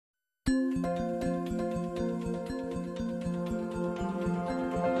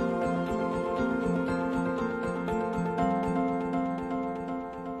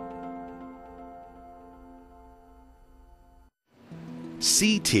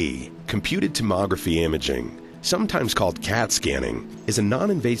CT, computed tomography imaging, sometimes called CAT scanning, is a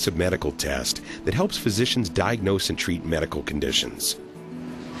non-invasive medical test that helps physicians diagnose and treat medical conditions.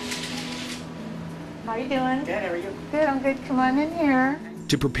 How are you doing? Good, how are you? Good, I'm good. Come on in here.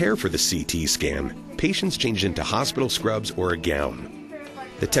 To prepare for the CT scan, patients change into hospital scrubs or a gown.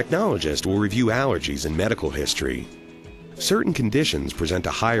 The technologist will review allergies and medical history. Certain conditions present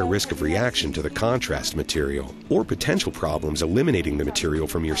a higher risk of reaction to the contrast material or potential problems eliminating the material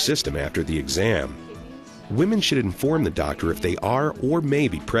from your system after the exam. Women should inform the doctor if they are or may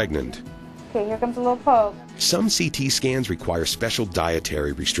be pregnant. Okay, here comes a little poke. Some CT scans require special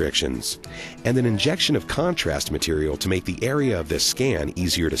dietary restrictions and an injection of contrast material to make the area of this scan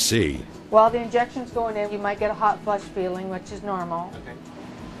easier to see. While the injection's going in, you might get a hot flush feeling, which is normal. Okay.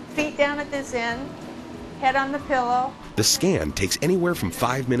 Feet down at this end, head on the pillow. The scan takes anywhere from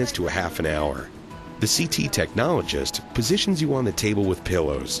 5 minutes to a half an hour. The CT technologist positions you on the table with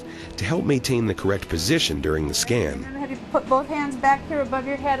pillows to help maintain the correct position during the scan. I'm going to have you put both hands back here above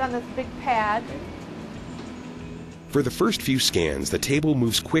your head on this big pad. For the first few scans, the table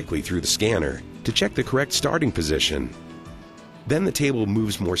moves quickly through the scanner to check the correct starting position. Then the table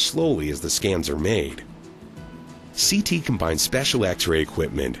moves more slowly as the scans are made. CT combines special X-ray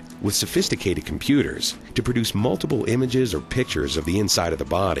equipment with sophisticated computers to produce multiple images or pictures of the inside of the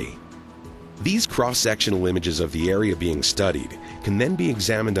body. These cross-sectional images of the area being studied can then be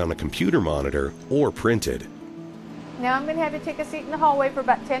examined on a computer monitor or printed. Now I'm going to have you take a seat in the hallway for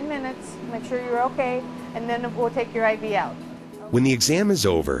about 10 minutes, make sure you're okay, and then we'll take your IV out. When the exam is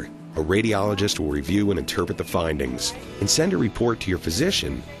over, a radiologist will review and interpret the findings and send a report to your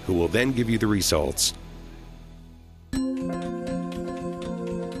physician, who will then give you the results.